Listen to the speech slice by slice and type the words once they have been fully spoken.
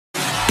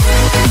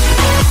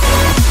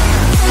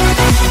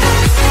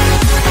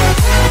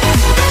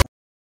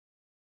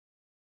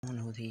all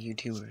know the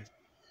YouTuber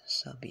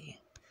Subie.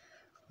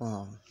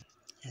 Well,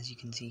 as you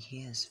can see,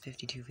 he has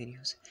 52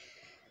 videos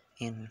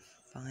and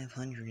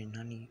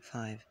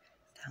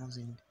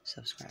 595,000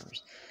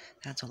 subscribers.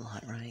 That's a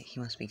lot, right? He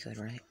must be good,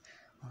 right?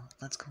 Well,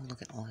 let's go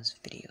look at all his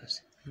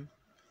videos.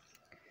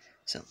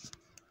 So,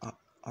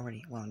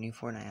 already, wow, new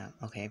Fortnite app.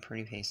 Okay,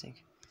 pretty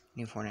basic.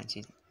 New Fortnite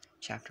season.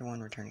 Chapter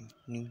 1 returning.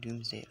 New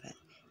Doomsday event.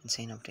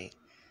 Insane update.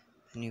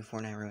 The new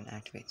Fortnite ruin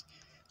activates.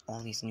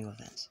 All these new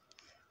events.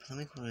 But let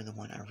me go to the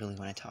one I really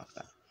want to talk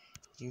about.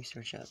 You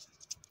search up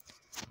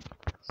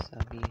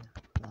Subie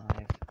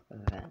live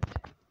event.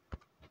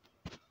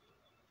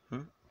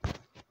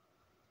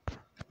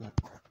 Look,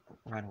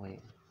 right away,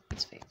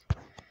 it's fake.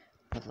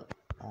 But look,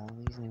 all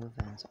these new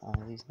events, all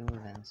these new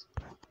events,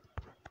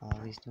 all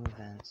these new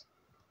events,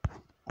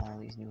 all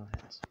these new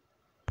events.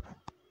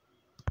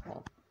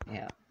 Well,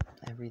 yeah,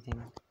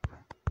 everything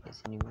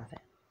is a new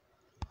event.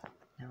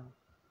 Now,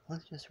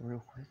 let's just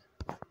real quick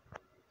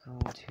go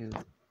to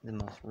the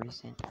most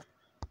recent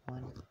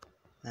one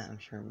that I'm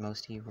sure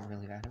most of you were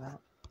really bad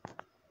about.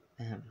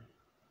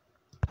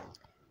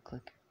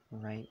 Click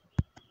right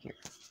here.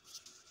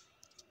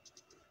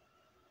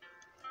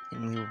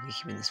 And we will be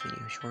keeping this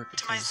video short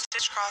because... To my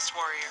Stitch Cross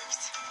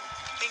warriors,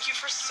 thank you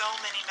for so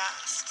many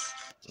masks.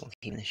 We'll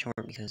keep it short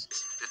because...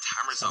 The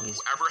timer's up.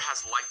 Whoever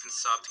has liked and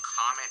subbed,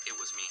 comment it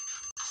was me.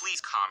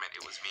 Please comment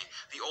it was me.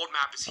 The old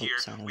map is here.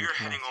 We are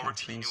heading over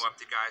to the new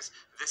update, guys.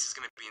 This is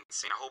going to be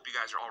insane. I hope you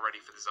guys are all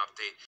ready for this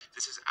update.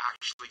 This is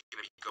actually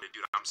going to be good,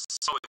 dude. I'm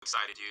so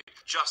excited, dude.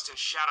 Justin,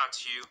 shout out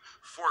to you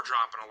for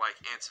dropping a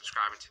like and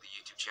subscribing to the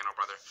YouTube channel,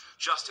 brother.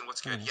 Justin, what's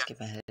good? Skip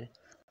ahead.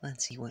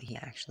 Let's see what he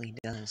actually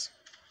does.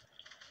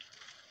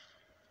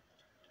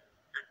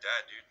 You're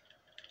dead, dude.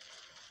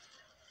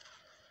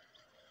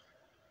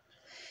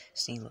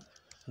 See, look.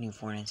 New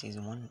Fortnite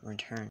Season 1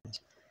 returns.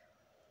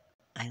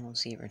 I don't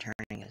see it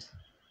returning us.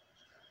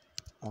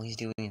 All he's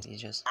doing is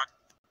he's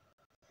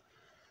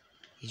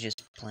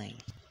just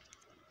playing.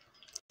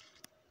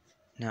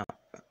 Now,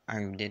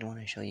 I did want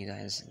to show you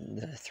guys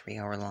the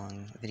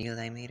 3-hour-long video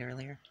that I made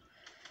earlier.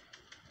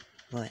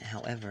 But,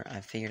 however,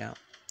 I figured out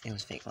it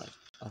was fake. Like,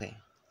 okay.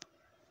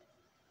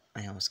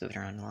 I know I'm skipping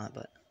around a lot,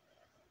 but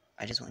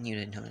I just want you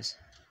to notice.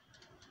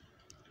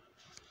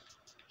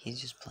 He's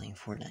just playing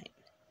Fortnite.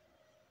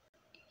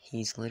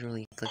 He's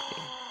literally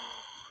clickbait.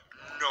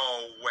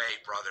 No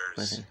way, brothers.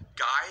 Listen.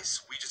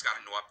 Guys, we just got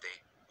a new update.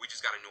 We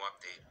just got a new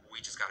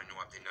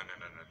update. No.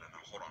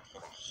 Hold on,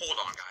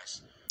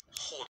 guys.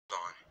 Hold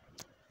on.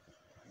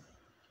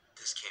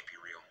 This can't be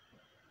real.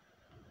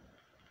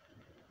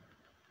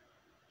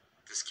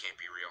 This can't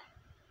be real.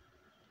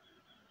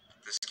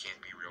 This can't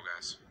be real,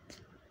 guys.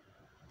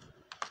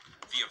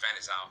 The event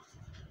is out.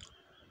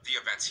 The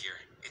event's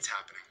here. It's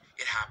happening.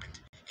 It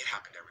happened. It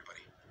happened,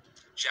 everybody.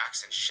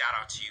 Jackson, shout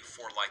out to you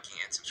for liking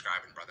and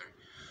subscribing, brother.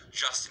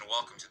 Justin,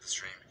 welcome to the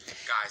stream.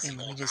 Guys, and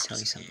let me just tell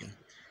you something.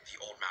 The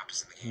old map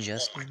is in the game.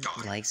 Justin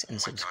likes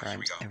and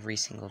subscribes every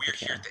single video.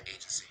 We're here at the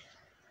agency.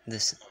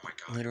 This,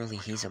 literally,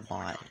 he's a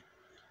bot.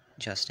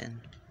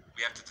 Justin.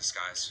 We have to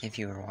disguise. If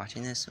you were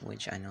watching this,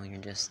 which I know you're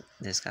just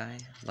this guy,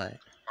 but...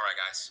 Alright,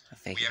 guys. A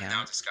fake we have account.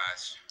 now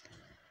disguised.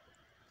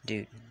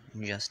 Dude,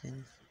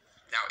 Justin.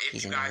 Now, if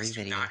he's you in guys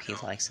every video. He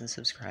likes and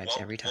subscribes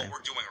every time. What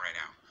we're doing right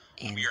now.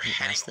 And he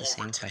asks the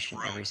same question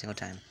every single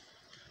time.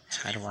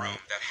 How do I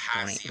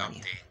donate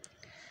money?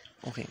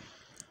 Okay,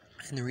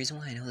 and the reason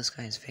why I know this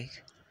guy is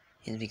fake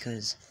is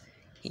because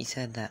he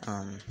said that,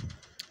 and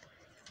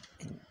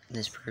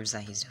this proves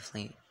that he's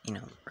definitely, you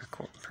know,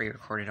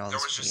 pre-recorded all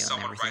this video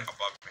and everything.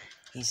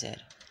 He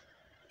said,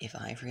 if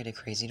I ever get a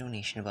crazy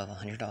donation above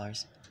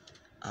 $100,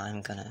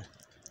 I'm gonna,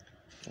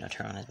 you know,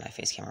 turn on my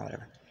face camera or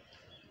whatever.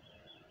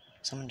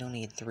 Someone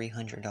donated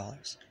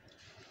 $300,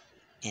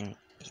 and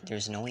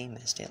there's no way he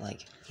missed it.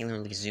 Like, he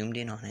literally zoomed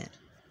in on it,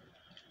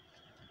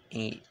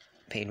 and he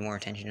paid more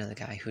attention to the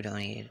guy who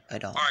donated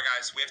 $1. Alright,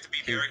 guys, we have to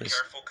be very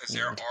careful because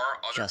there are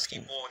other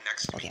people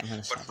next to me. I'm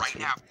gonna stop right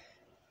now,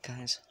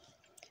 guys,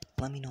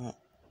 let me know.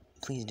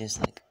 Please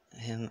dislike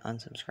him,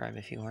 unsubscribe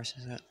if you are,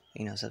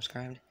 you know,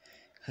 subscribed,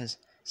 because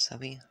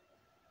Subie,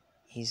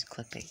 he's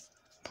clickbait.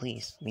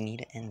 Please, we need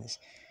to end this,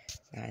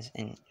 guys.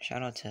 And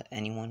shout out to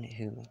anyone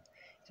who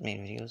has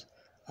made videos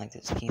like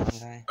this Kimo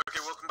guy. Okay,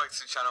 welcome back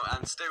to the channel,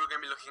 and today we're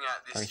going to be looking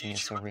at this Everything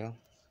is so real.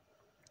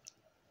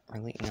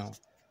 Really? No.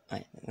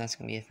 That's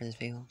going to be it for this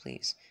video.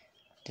 Please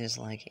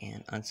dislike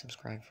and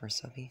unsubscribe for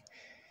Subie,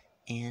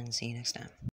 and see you next time.